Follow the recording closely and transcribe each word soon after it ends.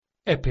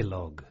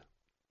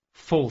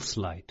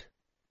Epilogue-Falselight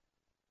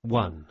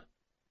 1.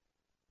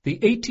 The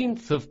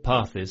 18th of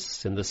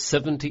Parthis in the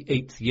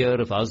 78th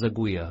year of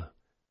Azaguia,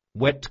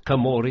 wet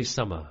Kamori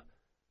summer,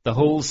 the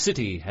whole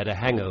city had a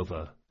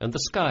hangover, and the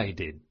sky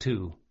did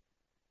too.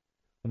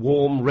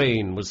 Warm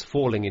rain was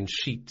falling in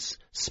sheets,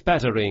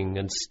 spattering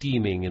and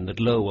steaming in the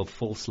glow of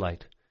false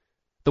light.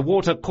 The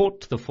water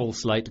caught the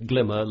false light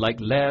glimmer like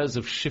layers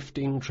of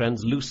shifting,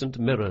 translucent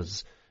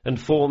mirrors, and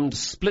formed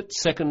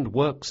split-second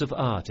works of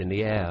art in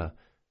the air,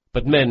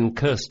 but men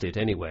cursed it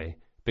anyway,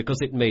 because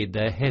it made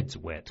their heads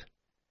wet.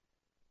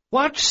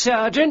 "Watch,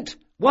 Sergeant!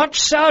 Watch,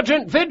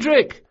 Sergeant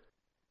Vidrick!"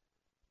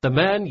 The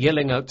man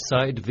yelling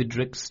outside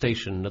Vidrick's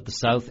station at the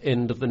south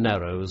end of the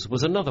Narrows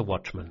was another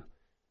watchman.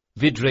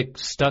 Vidrick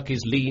stuck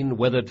his lean,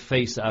 weathered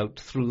face out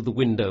through the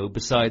window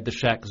beside the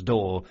shack's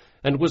door,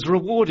 and was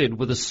rewarded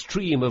with a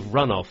stream of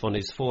runoff on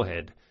his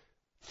forehead.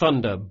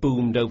 Thunder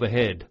boomed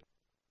overhead.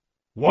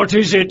 "What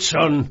is it,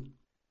 son?"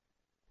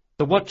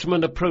 The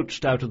watchman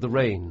approached out of the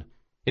rain.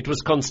 It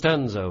was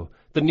Constanzo,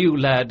 the new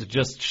lad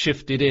just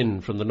shifted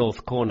in from the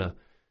north corner.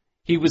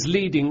 He was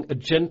leading a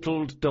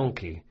gentled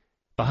donkey.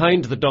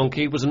 Behind the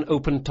donkey was an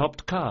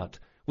open-topped cart,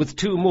 with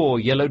two more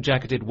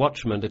yellow-jacketed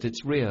watchmen at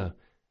its rear.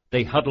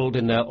 They huddled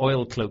in their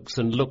oilcloaks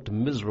and looked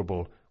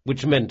miserable,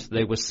 which meant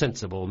they were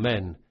sensible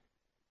men.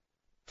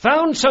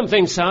 "Found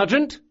something,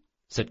 Sergeant,"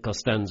 said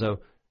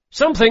Costanzo.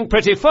 "Something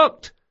pretty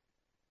fucked."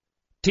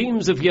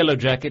 Teams of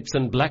yellow-jackets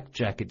and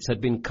black-jackets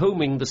had been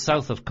combing the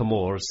south of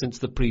Camorr since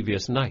the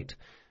previous night.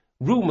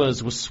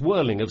 Rumors were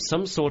swirling of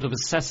some sort of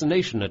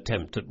assassination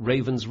attempt at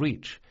Raven's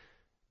Reach.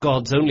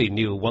 Gods only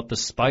knew what the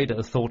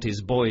Spider thought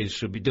his boys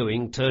should be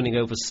doing, turning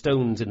over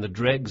stones in the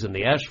dregs and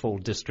the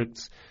ashfall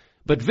districts,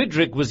 but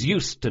Vidrick was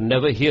used to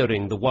never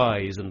hearing the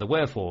whys and the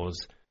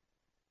wherefores.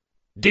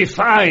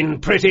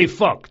 "Define pretty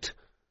fucked!"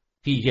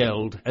 he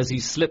yelled as he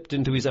slipped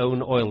into his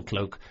own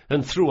oilcloak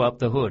and threw up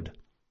the hood.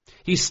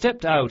 He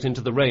stepped out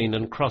into the rain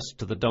and crossed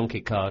to the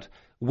donkey cart,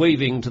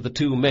 waving to the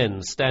two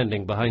men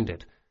standing behind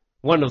it.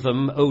 One of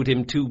them owed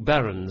him 2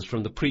 barons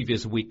from the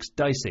previous week's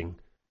dicing.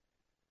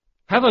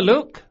 "Have a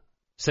look,"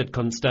 said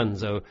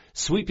Constanzo,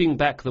 sweeping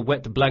back the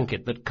wet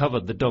blanket that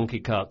covered the donkey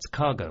cart's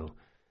cargo.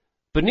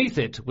 Beneath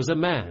it was a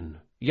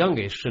man,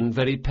 youngish and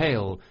very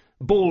pale,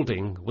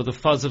 balding, with a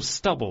fuzz of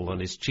stubble on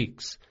his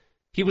cheeks.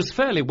 He was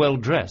fairly well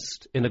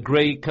dressed, in a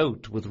grey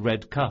coat with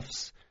red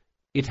cuffs.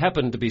 It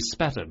happened to be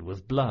spattered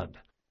with blood.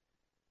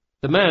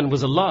 The man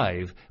was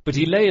alive, but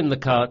he lay in the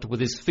cart with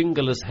his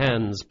fingerless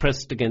hands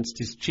pressed against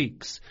his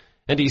cheeks,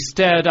 and he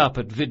stared up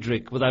at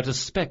Vidrick without a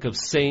speck of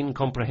sane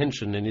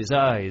comprehension in his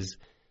eyes.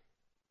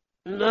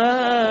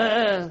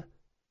 "Ah!"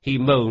 he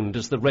moaned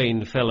as the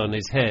rain fell on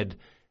his head.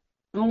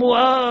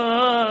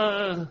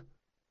 "Mwah!"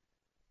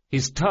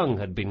 His tongue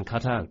had been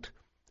cut out.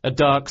 A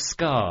dark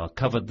scar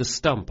covered the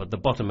stump at the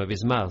bottom of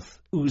his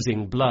mouth,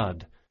 oozing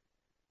blood.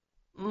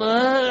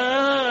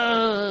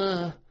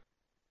 "Ah!"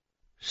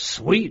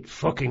 "Sweet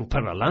fucking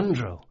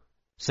Paralandro,"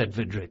 said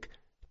Vidrick.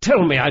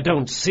 "Tell me I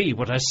don't see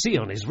what I see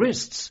on his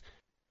wrists."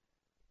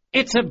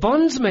 "It's a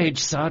bondsmage,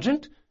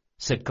 Sergeant,"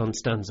 said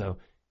Constanzo.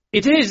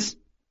 "It is,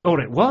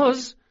 or it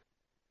was."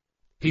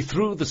 He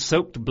threw the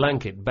soaked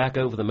blanket back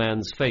over the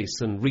man's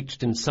face and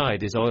reached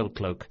inside his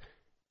oilcloak.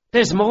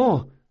 "There's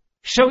more.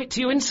 Show it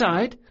to you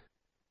inside."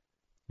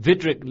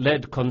 Vidrick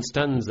led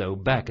Constanzo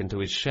back into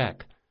his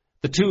shack.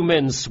 The two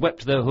men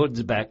swept their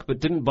hoods back but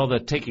didn't bother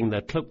taking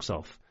their cloaks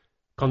off.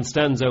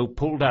 Constanzo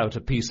pulled out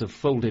a piece of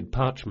folded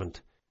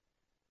parchment.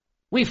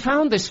 "We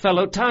found this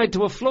fellow tied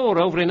to a floor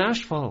over in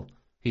Ashfall,"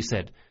 he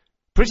said.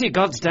 "Pretty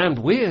goddamned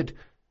weird.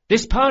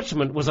 This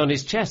parchment was on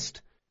his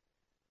chest."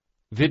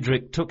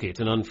 Vidrick took it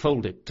and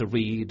unfolded it to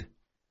read,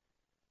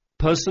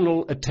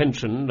 "Personal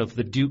attention of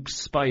the Duke's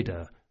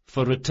Spider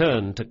for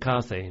return to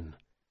Carthane."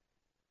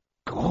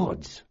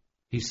 "Gods,"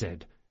 he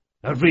said.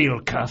 "A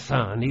real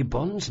Carthani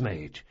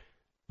bondsmage.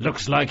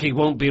 Looks like he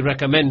won't be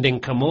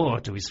recommending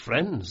Camorr to his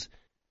friends."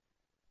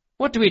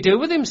 "What do we do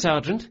with him,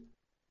 Sergeant?"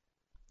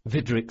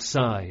 Vidrick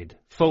sighed,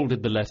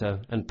 folded the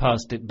letter, and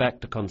passed it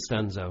back to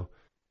Constanzo.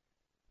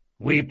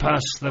 "We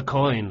pass the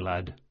coin,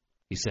 lad,"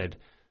 he said.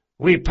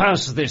 "We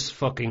pass this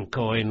fucking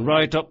coin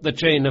right up the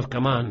chain of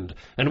command,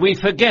 and we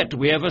forget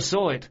we ever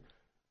saw it.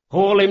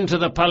 Haul him to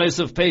the Palace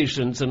of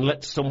Patience and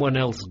let someone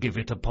else give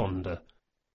it a ponder."